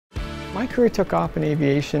My career took off in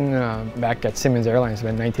aviation back at Simmons Airlines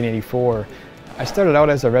in 1984. I started out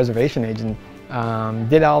as a reservation agent,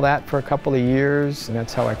 did all that for a couple of years, and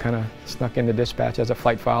that's how I kind of snuck into dispatch as a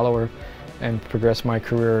flight follower and progressed my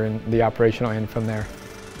career in the operational end from there.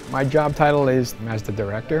 My job title is as the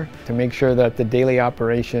director, to make sure that the daily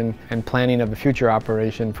operation and planning of the future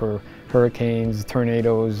operation for hurricanes,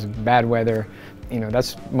 tornadoes, bad weather,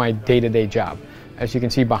 that's my day-to-day job. As you can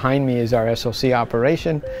see behind me is our SOC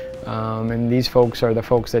operation, and these folks are the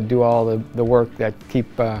folks that do all the work that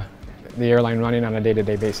keep the airline running on a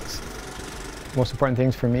day-to-day basis. Most important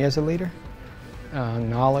things for me as a leader,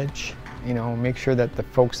 knowledge, make sure that the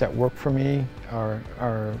folks that work for me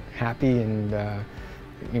are happy and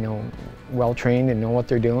well-trained and know what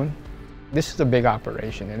they're doing. This is a big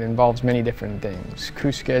operation. It involves many different things: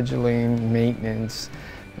 crew scheduling, maintenance,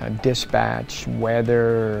 dispatch,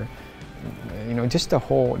 weather, just the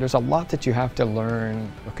whole. There's a lot that you have to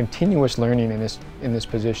learn. Continuous learning in this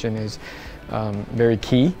position is very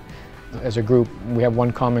key. As a group, we have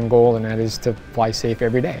one common goal, and that is to fly safe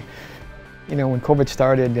every day. When COVID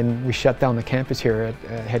started and we shut down the campus here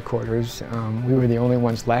at headquarters, we were the only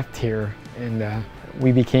ones left here, and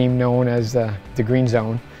we became known as the green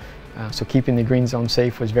zone. So keeping the green zone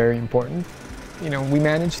safe was very important. We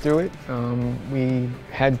managed through it. We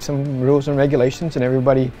had some rules and regulations, and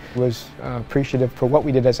everybody was appreciative for what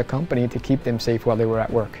we did as a company to keep them safe while they were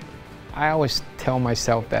at work. I always tell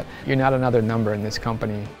myself that you're not another number in this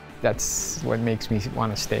company. That's what makes me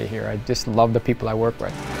want to stay here. I just love the people I work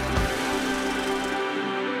with.